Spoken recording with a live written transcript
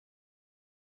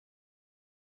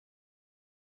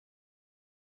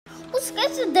What's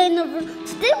guys today?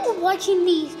 Today we're watching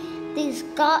these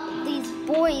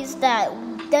boys that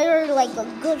they're like a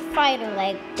good fighter,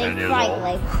 like they fight old.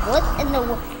 like what in the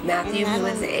world? Matthew, who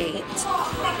is 8.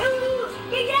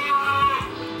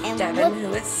 And Devin,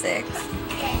 who is 6.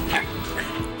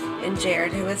 And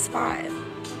Jared, who is 5.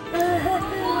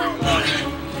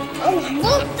 Oh,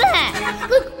 look at that!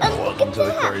 Look and look Welcome at to the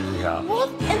that! crazy house. What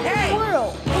in the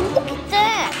world? And look at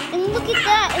that! And look at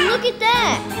that! And look at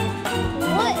that!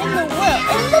 What in the world?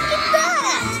 And look at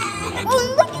that! Oh,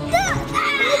 look at that!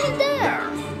 Look at that!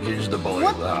 He's the bully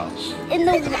of the house. In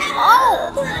the look at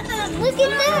He'll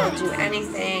that! do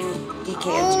anything he can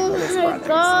to Oh hurt his my brothers.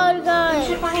 God, guys!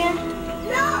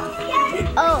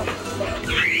 Oh!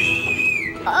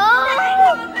 Oh!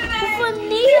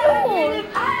 Vanille!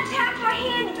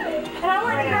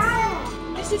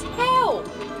 This is hell.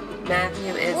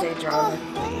 Matthew is a drama.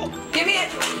 Give me it.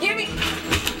 Give me.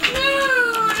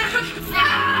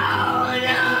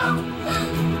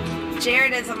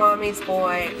 Jared is a mommy's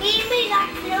boy.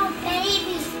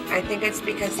 I think it's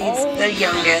because he's the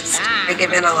youngest. I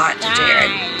give in a lot to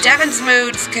Jared. Devin's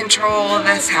moods control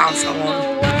this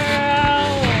household.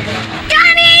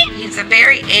 He's a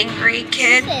very angry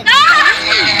kid.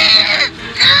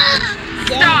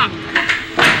 Stop.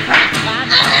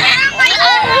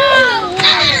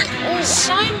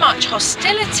 So much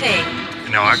hostility.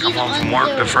 You know, I come home from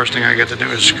work, the first thing I get to do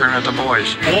is scream at the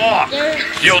boys. Walk!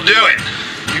 You'll do it!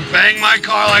 You bang my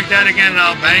car like that again and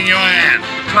I'll bang your hand.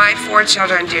 My 4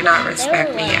 children do not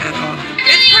respect me at all.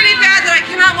 It's pretty bad that I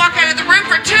cannot walk out of the room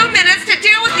for 2 minutes to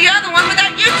deal with the other one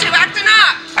without you two acting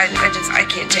up. I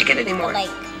can't take it anymore.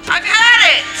 Like, I've had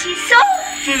it!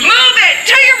 Move it!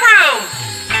 To your room!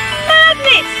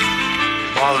 Madness.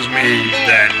 Bothers me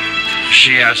that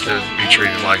she has to be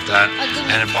treated like that,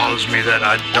 and it bothers me that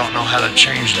I don't know how to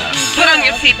change that. Put on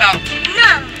your seatbelt.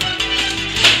 No.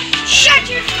 Shut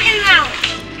your freaking mouth.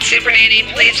 Super Nanny,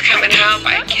 please come and help.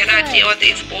 I cannot deal with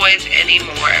these boys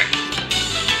anymore.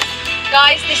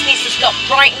 Guys, this needs to stop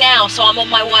right now, so I'm on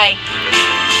my way.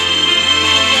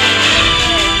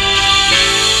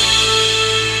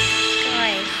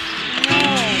 guys, no,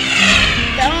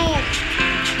 don't.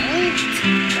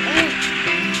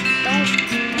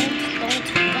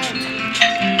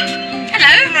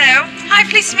 Hello. Hi,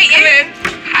 pleased to meet you.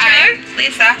 Hi,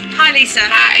 Lisa. Hi, Lisa.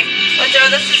 Hi. Joe,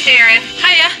 this is Darren.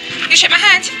 Hiya. You shake my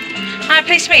hand. Hi,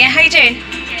 pleased to meet you. How you doing?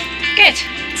 Good.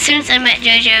 As soon as I met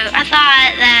JoJo, I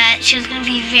thought that she was going to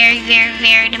be very, very,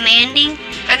 very demanding.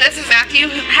 And this is Matthew.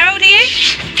 How old are you?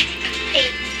 8.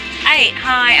 8.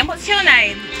 Hi. And what's your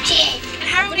name? Jen. And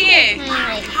how old are you?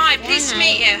 Hi. Pleased to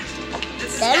meet you.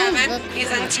 This is Devin.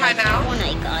 He's in timeout.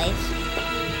 Fortnite, guys.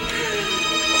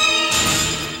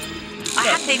 I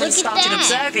hadn't even Look at started that.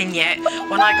 observing yet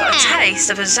when I got a taste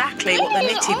of exactly what the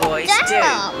Nitty Boys do.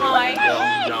 Hi.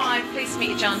 Hi, pleased to meet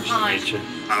you, John. Hi.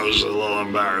 I was a little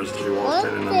embarrassed he walked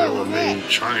in the middle of me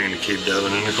trying to keep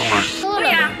Devin in the corner. Oh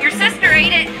yeah, your sister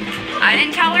ate it. I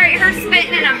didn't tolerate her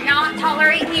spitting and I'm not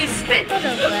tolerating you spitting.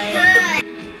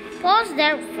 Pause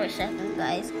there for a second,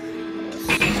 guys.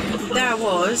 There I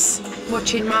was,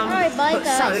 watching Mum Alright, bye put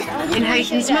guys. soap in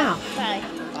Hayden's mouth. Bye.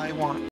 I want